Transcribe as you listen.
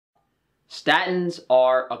Statins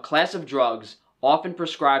are a class of drugs often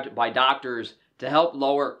prescribed by doctors to help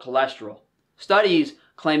lower cholesterol. Studies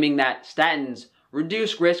claiming that statins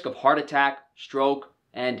reduce risk of heart attack, stroke,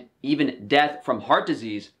 and even death from heart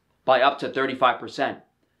disease by up to 35%.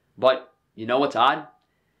 But you know what's odd?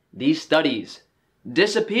 These studies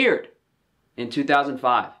disappeared in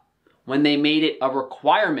 2005 when they made it a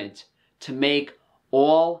requirement to make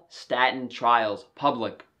all statin trials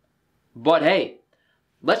public. But hey,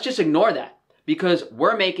 let's just ignore that because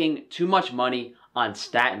we're making too much money on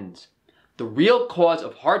statins. The real cause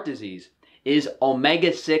of heart disease is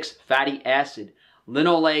omega-6 fatty acid,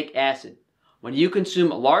 linoleic acid. When you consume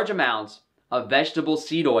large amounts of vegetable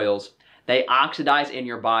seed oils, they oxidize in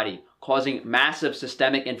your body, causing massive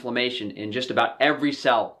systemic inflammation in just about every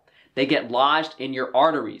cell. They get lodged in your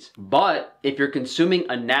arteries. But if you're consuming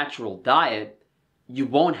a natural diet, you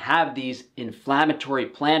won't have these inflammatory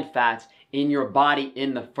plant fats in your body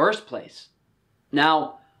in the first place.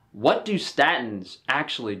 Now, what do statins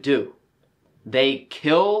actually do? They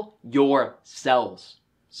kill your cells.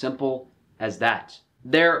 Simple as that.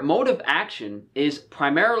 Their mode of action is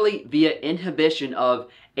primarily via inhibition of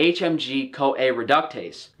HMG-CoA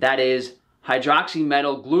reductase, that is,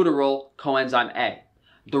 hydroxymethylglutarol coenzyme A,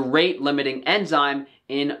 the rate-limiting enzyme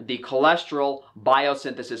in the cholesterol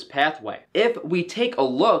biosynthesis pathway. If we take a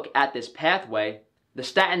look at this pathway, the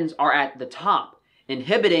statins are at the top,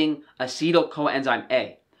 inhibiting acetyl coenzyme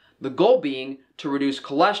A, the goal being to reduce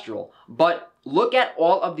cholesterol. But look at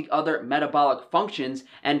all of the other metabolic functions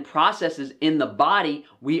and processes in the body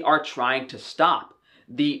we are trying to stop.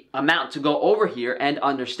 The amount to go over here and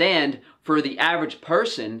understand for the average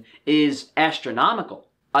person is astronomical.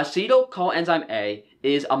 Acetyl coenzyme A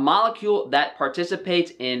is a molecule that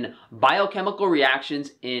participates in biochemical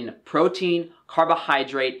reactions in protein,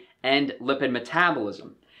 carbohydrate, and lipid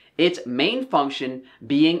metabolism. Its main function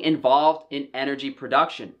being involved in energy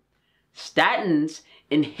production. Statins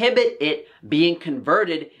inhibit it being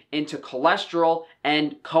converted into cholesterol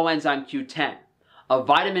and coenzyme Q10, a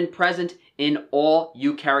vitamin present in all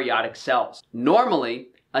eukaryotic cells. Normally,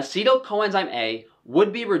 acetyl coenzyme A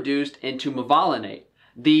would be reduced into mevalonate.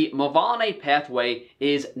 The mevalonate pathway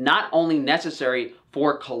is not only necessary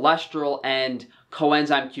for cholesterol and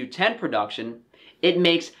coenzyme Q10 production, it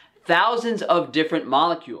makes thousands of different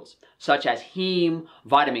molecules, such as heme,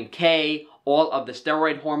 vitamin K, all of the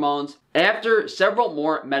steroid hormones. After several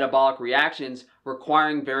more metabolic reactions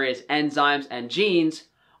requiring various enzymes and genes,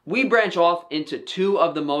 we branch off into two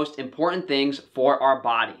of the most important things for our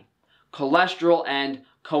body: cholesterol and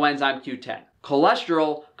coenzyme Q10.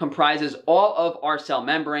 Cholesterol comprises all of our cell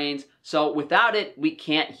membranes, so without it, we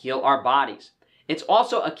can't heal our bodies. It's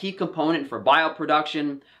also a key component for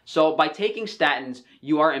bioproduction, so by taking statins,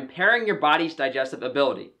 you are impairing your body's digestive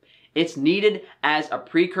ability. It's needed as a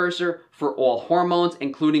precursor for all hormones,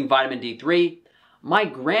 including vitamin D3. My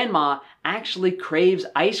grandma actually craves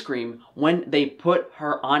ice cream when they put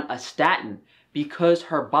her on a statin because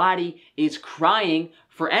her body is crying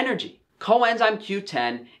for energy. Coenzyme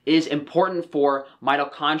Q10 is important for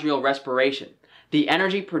mitochondrial respiration, the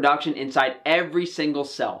energy production inside every single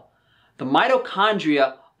cell. The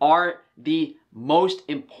mitochondria are the most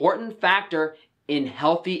important factor in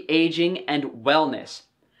healthy aging and wellness.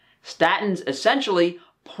 Statins essentially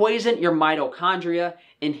poison your mitochondria,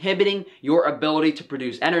 inhibiting your ability to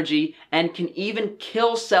produce energy, and can even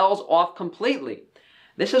kill cells off completely.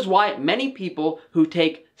 This is why many people who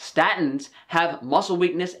take statins have muscle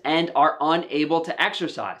weakness and are unable to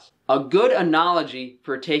exercise. A good analogy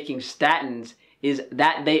for taking statins is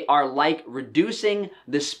that they are like reducing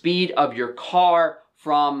the speed of your car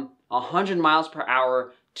from 100 miles per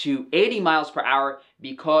hour to 80 miles per hour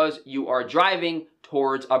because you are driving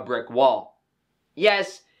towards a brick wall.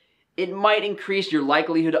 Yes, it might increase your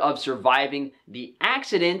likelihood of surviving the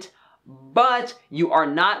accident, but you are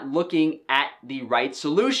not looking at the right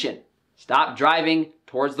solution. Stop driving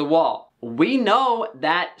towards the wall. We know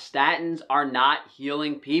that statins are not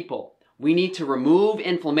healing people. We need to remove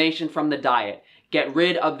inflammation from the diet, get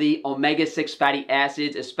rid of the omega-6 fatty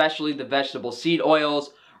acids, especially the vegetable seed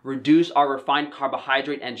oils, reduce our refined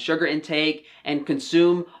carbohydrate and sugar intake, and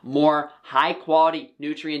consume more high-quality,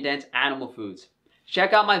 nutrient-dense animal foods.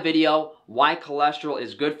 Check out my video, Why Cholesterol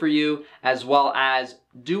is Good for You, as well as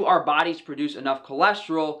do our bodies produce enough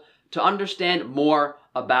cholesterol, to understand more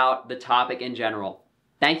about the topic in general.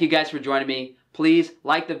 Thank you guys for joining me. Please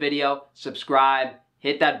like the video, subscribe,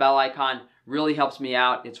 hit that bell icon. Really helps me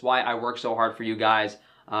out. It's why I work so hard for you guys.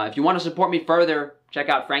 If you want to support me further, check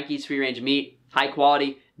out Frankie's Free Range Meat, high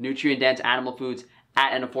quality, nutrient-dense animal foods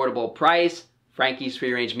at an affordable price,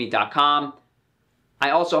 frankiesfreerangemeat.com. I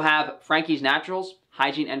also have Frankie's Naturals,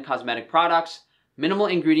 hygiene and cosmetic products. Minimal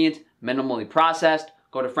ingredients, minimally processed.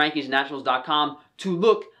 Go to frankiesnaturals.com to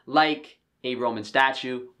look like a Roman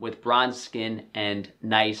statue with bronze skin and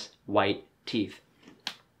nice white teeth.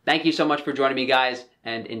 Thank you so much for joining me, guys,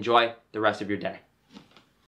 and enjoy the rest of your day.